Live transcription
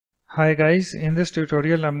Hi guys, in this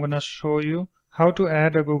tutorial I'm gonna show you how to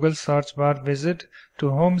add a Google search bar widget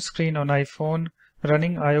to home screen on iPhone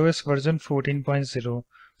running iOS version 14.0.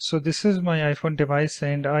 So this is my iPhone device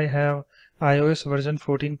and I have iOS version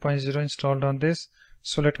 14.0 installed on this.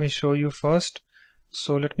 So let me show you first.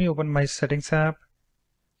 So let me open my settings app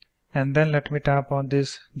and then let me tap on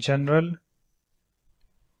this general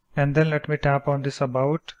and then let me tap on this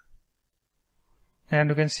about. And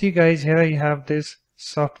you can see guys, here I have this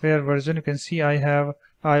software version. You can see I have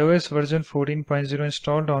iOS version 14.0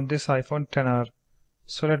 installed on this iPhone XR.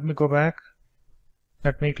 So let me go back.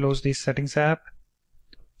 Let me close the settings app.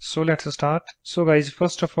 So let's start. So guys,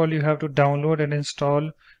 first of all you have to download and install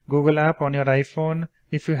Google app on your iPhone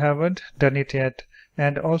if you haven't done it yet.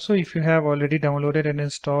 And also if you have already downloaded and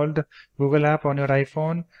installed Google app on your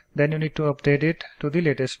iPhone, then you need to update it to the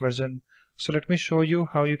latest version. So let me show you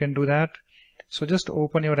how you can do that. So just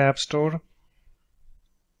open your App Store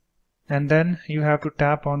and then you have to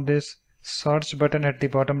tap on this search button at the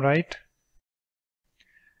bottom right.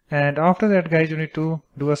 And after that guys, you need to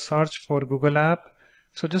do a search for Google app.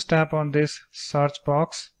 So just tap on this search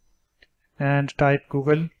box and type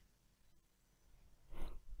Google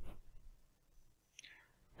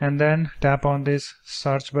and then tap on this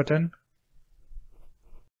search button.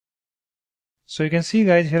 So you can see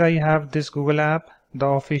guys, here I have this Google app, the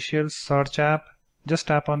official search app. Just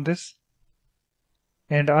tap on this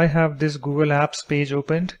and I have this Google Apps page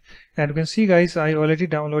opened, and you can see guys, I already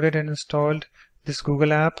downloaded and installed this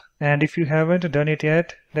Google app, and if you haven't done it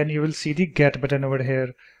yet, then you will see the get button over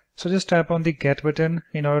here. So just tap on the get button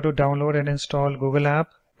in order to download and install Google app.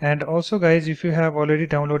 And also guys, if you have already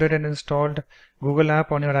downloaded and installed Google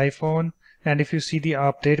app on your iPhone, and if you see the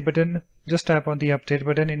update button, just tap on the update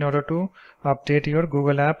button in order to update your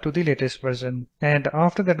Google app to the latest version. And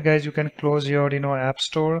after that guys, you can close your App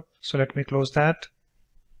Store. So let me close that.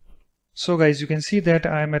 So guys, you can see that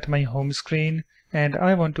I am at my home screen and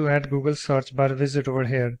I want to add Google search bar widget over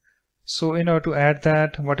here. So in order to add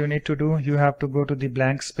that, what you need to do, you have to go to the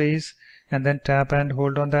blank space and then tap and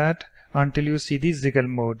hold on that until you see the jiggle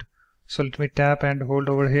mode. So let me tap and hold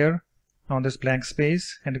over here on this blank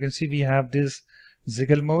space, and you can see we have this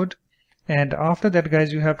jiggle mode. And after that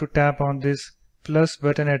guys, you have to tap on this plus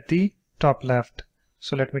button at the top left.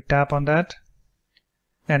 So let me tap on that,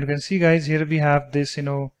 and you can see guys, here we have this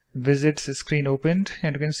widgets screen opened,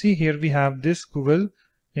 and you can see here we have this Google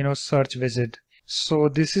search widget. So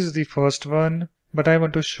this is the first one, but I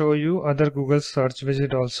want to show you other Google search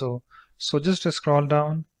widget also. So just scroll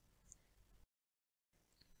down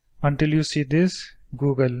until you see this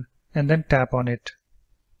Google and then tap on it.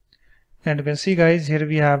 And you can see guys, here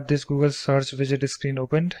we have this Google search widget screen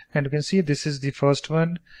opened, and you can see this is the first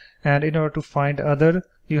one, and in order to find other,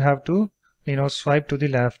 you have to swipe to the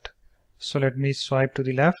left. So let me swipe to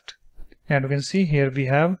the left, and you can see here we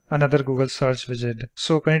have another Google search widget.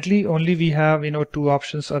 So currently only we have two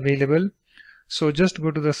options available. So just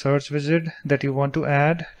go to the search widget that you want to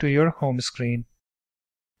add to your home screen.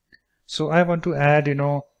 So I want to add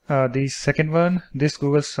the second one, this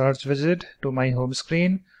Google search widget, to my home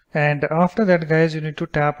screen. And after that guys, you need to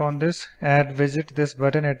tap on this add widget, this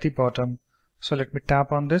button at the bottom. So let me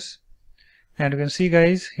tap on this, and you can see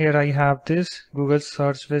guys, here I have this Google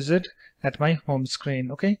search widget at my home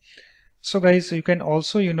screen. Okay, so guys, you can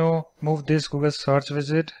also move this Google search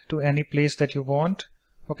widget to any place that you want.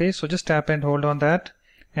 Okay, so just tap and hold on that,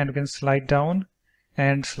 and you can slide down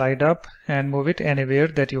and slide up and move it anywhere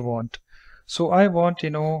that you want. So I want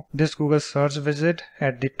this Google search widget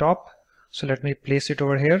at the top. So let me place it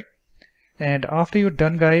over here, and after you're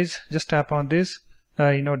done guys, just tap on this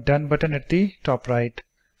done button at the top right.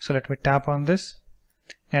 So let me tap on this,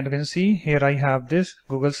 and you can see here I have this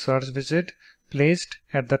Google search widget placed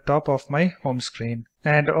at the top of my home screen.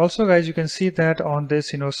 And also guys, you can see that on this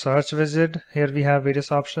search widget, here we have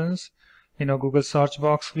various options. Google search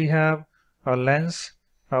box, we have a lens,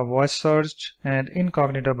 a voice search, and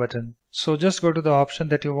incognito button. So just go to the option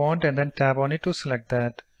that you want and then tap on it to select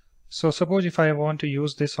that. So suppose if I want to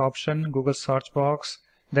use this option, Google search box,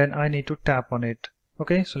 then I need to tap on it.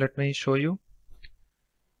 Okay, so let me show you.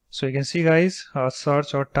 So you can see guys,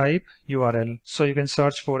 search or type URL. So you can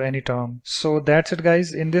search for any term. So that's it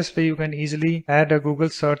guys. In this way you can easily add a Google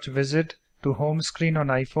search widget to home screen on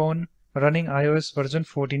iPhone running iOS version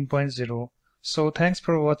 14.0. So thanks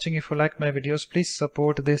for watching. If you like my videos, please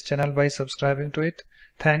support this channel by subscribing to it.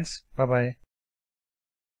 Thanks. Bye bye.